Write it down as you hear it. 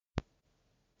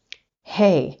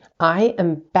Hey, I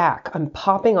am back. I'm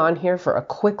popping on here for a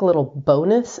quick little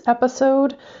bonus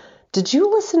episode. Did you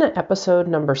listen to episode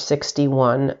number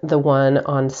 61, the one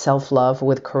on self-love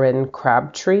with Corinne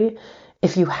Crabtree?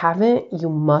 If you haven't, you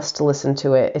must listen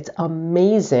to it. It's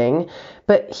amazing.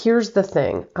 But here's the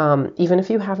thing. Even if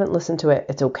you haven't listened to it,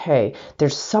 it's okay.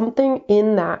 There's something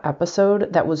in that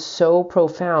episode that was so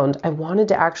profound. I wanted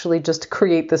to actually just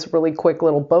create this really quick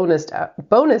little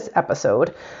bonus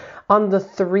episode on the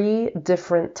 3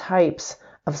 different types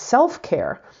of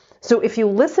self-care. So if you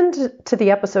listen to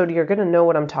the episode, you're going to know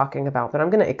what I'm talking about, but I'm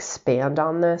going to expand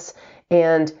on this.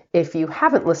 And if you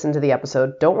haven't listened to the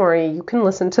episode, don't worry, you can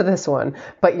listen to this one,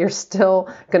 but you're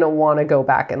still going to want to go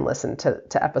back and listen to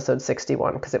episode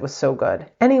 61 because it was so good.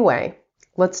 Anyway,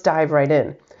 let's dive right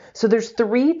in. So there's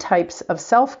 3 types of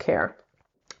self-care.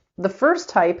 The first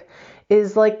type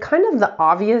is like kind of the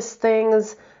obvious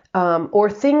things, or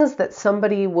things that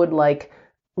somebody would like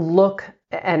look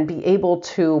and be able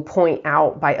to point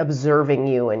out by observing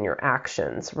you and your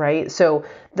actions, right? So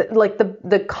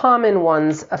the common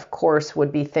ones, of course,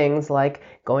 would be things like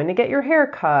going to get your hair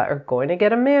cut or going to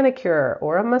get a manicure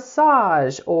or a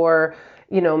massage or,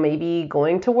 maybe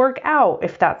going to work out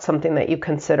if that's something that you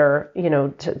consider,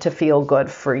 to feel good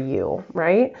for you,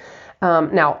 right?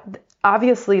 Now,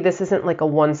 obviously, this isn't like a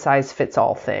one size fits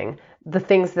all thing. The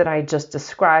things that I just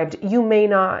described, you may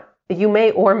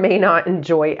or may not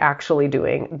enjoy actually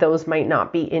doing. Those might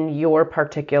not be in your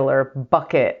particular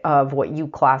bucket of what you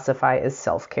classify as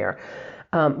self-care.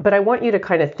 But I want you to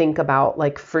kind of think about,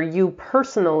 like, for you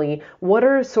personally, what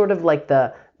are sort of like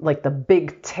the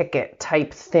big ticket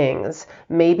type things.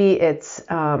 Maybe it's,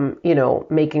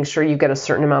 making sure you get a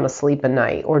certain amount of sleep a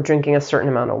night or drinking a certain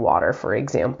amount of water, for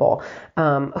example.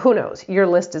 Who knows? Your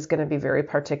list is going to be very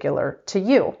particular to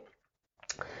you.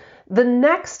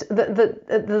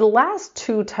 The last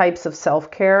 2 types of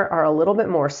self-care are a little bit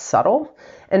more subtle.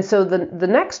 And so the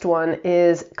next one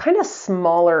is kind of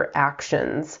smaller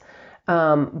actions,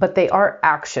 but they are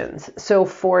actions. So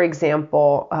for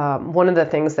example, one of the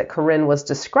things that Corinne was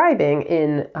describing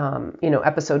in,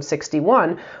 episode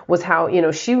 61 was how,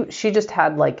 she just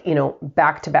had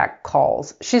back-to-back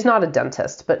calls. She's not a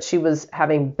dentist, but she was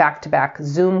having back-to-back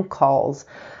Zoom calls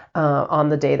on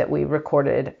the day that we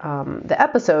recorded the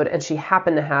episode, and she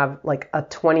happened to have like a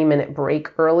 20-minute break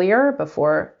earlier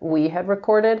before we had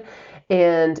recorded.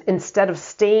 And instead of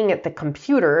staying at the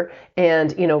computer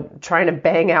and, trying to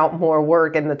bang out more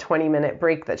work in the 20-minute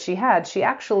break that she had, she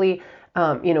actually,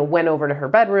 went over to her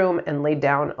bedroom and laid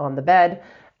down on the bed.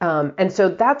 And so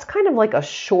that's kind of like a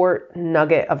short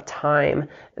nugget of time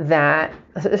I'm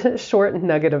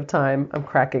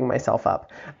cracking myself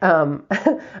up.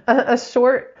 A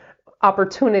short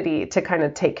opportunity to kind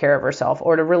of take care of herself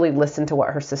or to really listen to what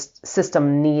her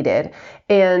system needed.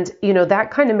 And,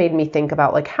 that kind of made me think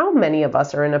about like how many of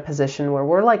us are in a position where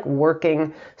we're like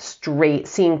working straight,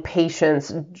 seeing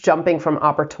patients, jumping from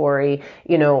operatory,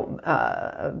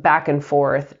 back and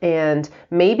forth. And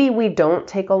maybe we don't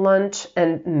take a lunch,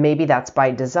 and maybe that's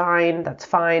by design, that's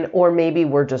fine. Or maybe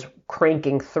we're just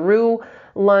cranking through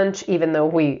lunch, even though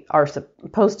we are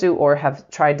supposed to or have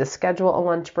tried to schedule a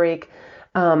lunch break.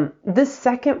 This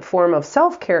second form of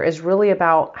self-care is really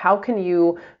about how can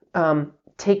you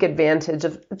take advantage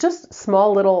of just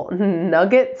small little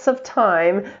nuggets of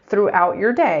time throughout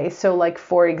your day. So like,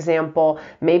 for example,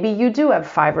 maybe you do have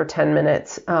 5 or 10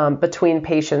 minutes between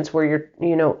patients where you're,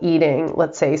 eating,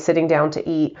 let's say sitting down to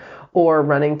eat or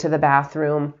running to the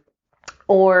bathroom.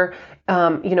 Or,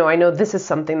 I know this is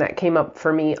something that came up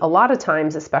for me a lot of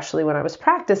times, especially when I was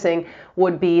practicing,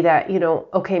 would be that,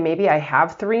 okay, maybe I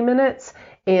have 3 minutes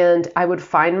and I would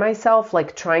find myself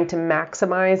like trying to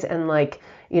maximize and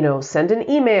send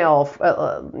an email,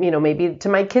 maybe to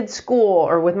my kid's school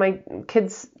or with my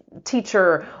kid's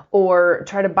teacher, or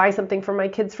try to buy something for my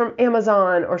kids from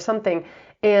Amazon or something.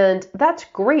 And that's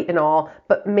great and all,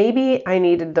 but maybe I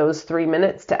needed those 3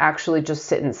 minutes to actually just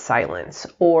sit in silence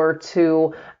or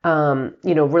to,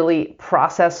 really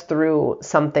process through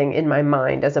something in my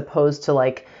mind as opposed to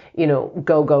go,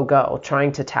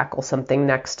 trying to tackle something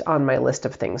next on my list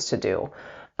of things to do.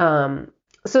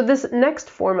 So this next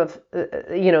form of,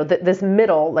 this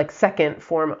middle, second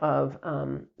form of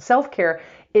self-care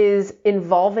is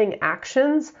involving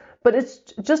actions, but it's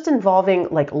just involving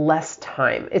less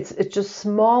time. It's just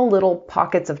small little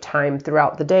pockets of time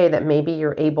throughout the day that maybe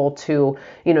you're able to,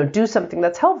 do something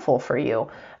that's helpful for you.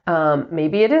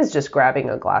 Maybe it is just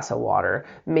grabbing a glass of water.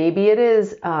 Maybe it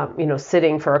is,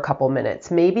 sitting for a couple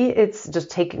minutes. Maybe it's just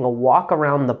taking a walk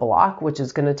around the block, which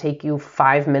is going to take you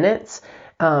 5 minutes.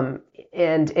 And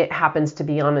it happens to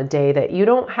be on a day that you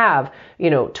don't have,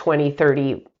 20,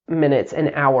 30 minutes,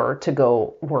 an hour to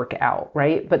go work out,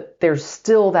 right? But there's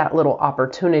still that little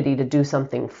opportunity to do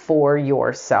something for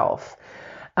yourself.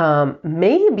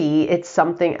 Maybe it's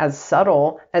something as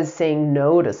subtle as saying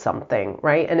no to something,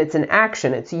 right? And it's an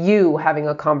action. It's you having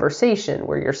a conversation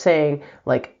where you're saying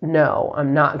like, no,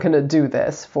 I'm not going to do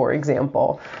this, for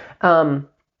example. And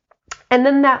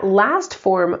then that last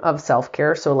form of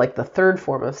self-care, so like the third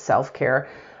form of self-care,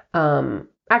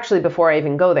 actually, before I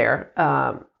even go there,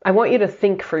 I want you to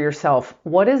think for yourself,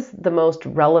 what is the most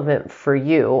relevant for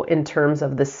you in terms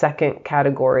of the second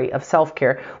category of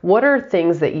self-care? What are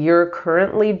things that you're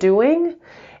currently doing?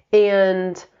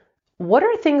 And what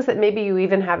are things that maybe you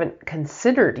even haven't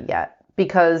considered yet?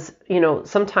 Because,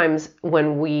 sometimes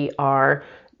when we are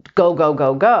go, go,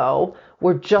 go, go,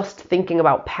 we're just thinking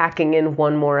about packing in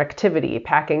one more activity,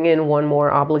 packing in one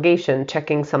more obligation,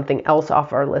 checking something else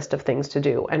off our list of things to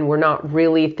do. And we're not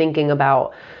really thinking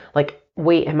about like,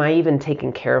 wait, am I even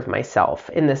taking care of myself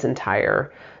in this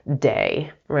entire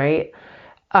day, right?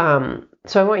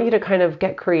 So I want you to kind of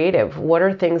get creative. What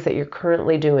are things that you're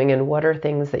currently doing, and what are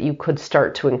things that you could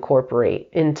start to incorporate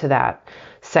into that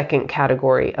second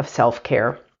category of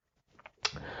self-care?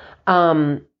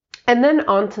 And then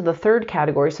on to the third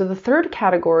category. So the third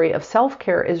category of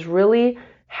self-care is really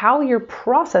how you're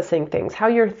processing things, how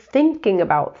you're thinking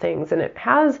about things, and it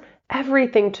has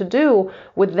everything to do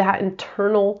with that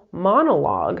internal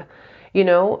monologue.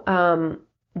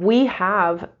 We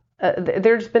have,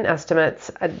 there's been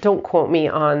estimates, don't quote me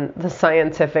on the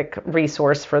scientific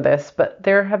resource for this, but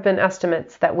there have been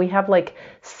estimates that we have like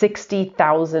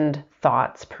 60,000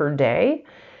 thoughts per day.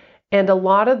 And a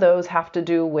lot of those have to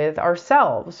do with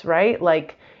ourselves, right?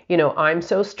 Like, I'm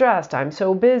so stressed, I'm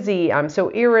so busy, I'm so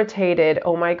irritated,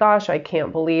 oh my gosh, I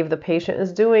can't believe the patient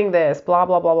is doing this, blah,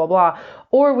 blah, blah, blah, blah.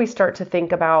 Or we start to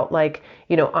think about like,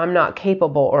 I'm not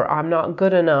capable, or I'm not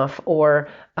good enough, or,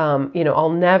 I'll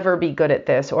never be good at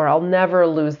this, or I'll never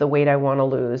lose the weight I want to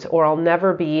lose, or I'll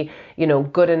never be,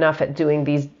 good enough at doing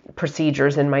these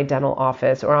procedures in my dental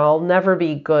office, or I'll never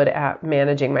be good at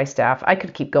managing my staff. I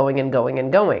could keep going and going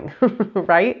and going,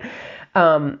 right?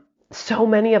 So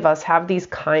many of us have these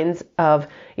kinds of,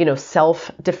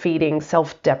 self-defeating,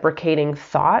 self-deprecating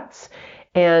thoughts.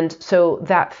 And so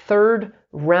that third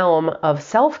realm of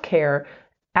self-care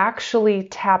actually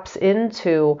taps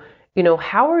into,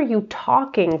 how are you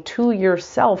talking to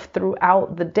yourself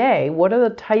throughout the day? What are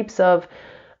the types of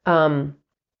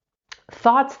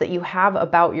thoughts that you have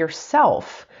about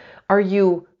yourself? Are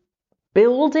you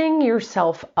building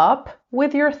yourself up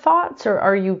with your thoughts, or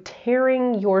are you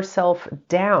tearing yourself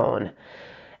down?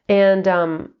 And,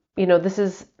 this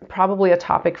is probably a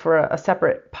topic for a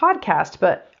separate podcast,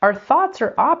 but our thoughts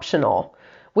are optional.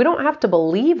 We don't have to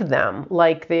believe them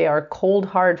like they are cold,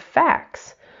 hard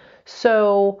facts.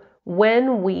 So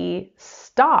when we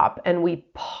stop and we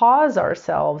pause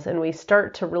ourselves and we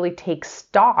start to really take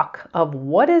stock of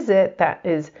what is it that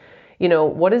is,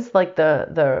 what is like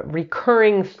the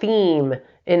recurring theme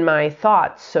in my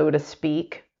thoughts, so to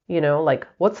speak, like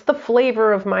what's the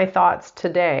flavor of my thoughts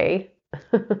today?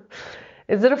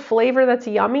 Is it a flavor that's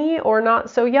yummy or not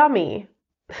so yummy?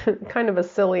 Kind of a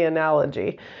silly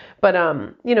analogy, but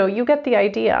you get the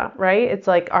idea, right? It's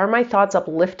like, are my thoughts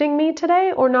uplifting me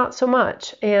today or not so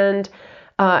much? And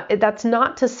that's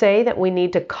not to say that we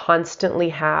need to constantly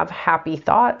have happy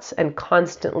thoughts and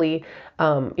constantly,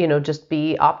 just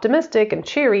be optimistic and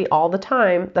cheery all the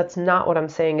time. That's not what I'm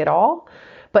saying at all.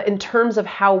 But in terms of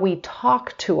how we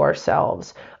talk to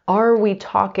ourselves, are we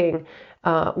talking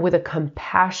with a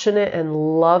compassionate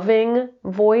and loving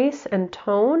voice and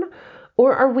tone?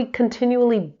 Or are we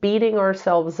continually beating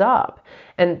ourselves up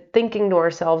and thinking to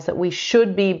ourselves that we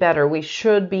should be better, we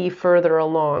should be further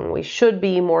along, we should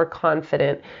be more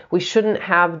confident, we shouldn't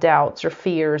have doubts or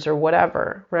fears or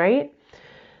whatever, right?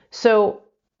 So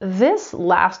this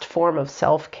last form of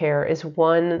self-care is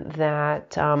one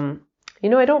that,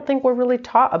 I don't think we're really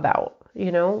taught about.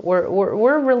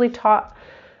 We're really taught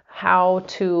how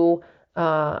to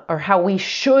or how we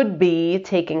should be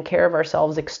taking care of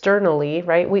ourselves externally,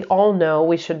 right? We all know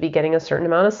we should be getting a certain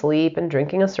amount of sleep and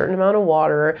drinking a certain amount of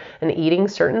water and eating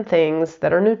certain things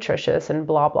that are nutritious and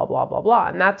blah, blah, blah, blah, blah.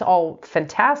 And that's all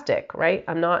fantastic, right?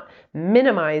 I'm not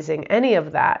minimizing any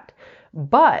of that.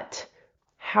 But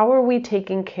how are we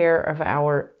taking care of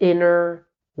our inner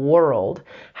world?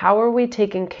 How are we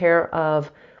taking care of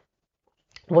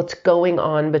what's going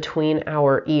on between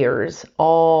our ears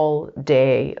all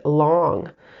day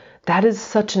long? That is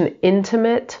such an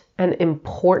intimate and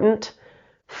important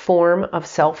form of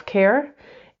self-care.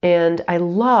 And I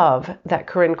love that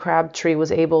Corinne Crabtree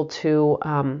was able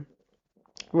to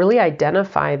really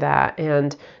identify that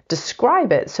and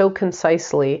describe it so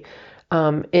concisely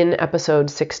in episode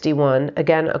 61.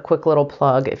 Again, a quick little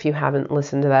plug. If you haven't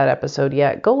listened to that episode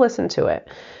yet, go listen to it.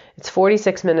 It's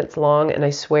 46 minutes long, and I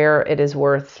swear it is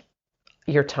worth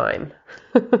your time.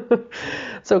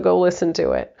 So go listen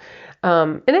to it.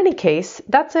 In any case,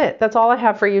 that's it. That's all I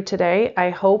have for you today. I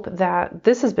hope that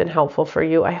this has been helpful for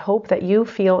you. I hope that you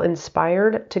feel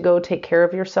inspired to go take care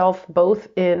of yourself, both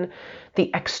in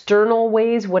the external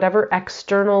ways, whatever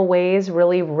external ways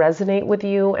really resonate with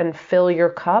you and fill your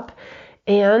cup,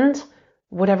 and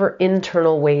whatever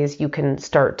internal ways you can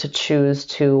start to choose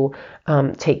to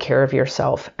take care of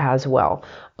yourself as well.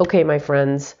 Okay, my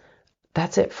friends,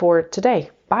 that's it for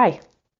today. Bye.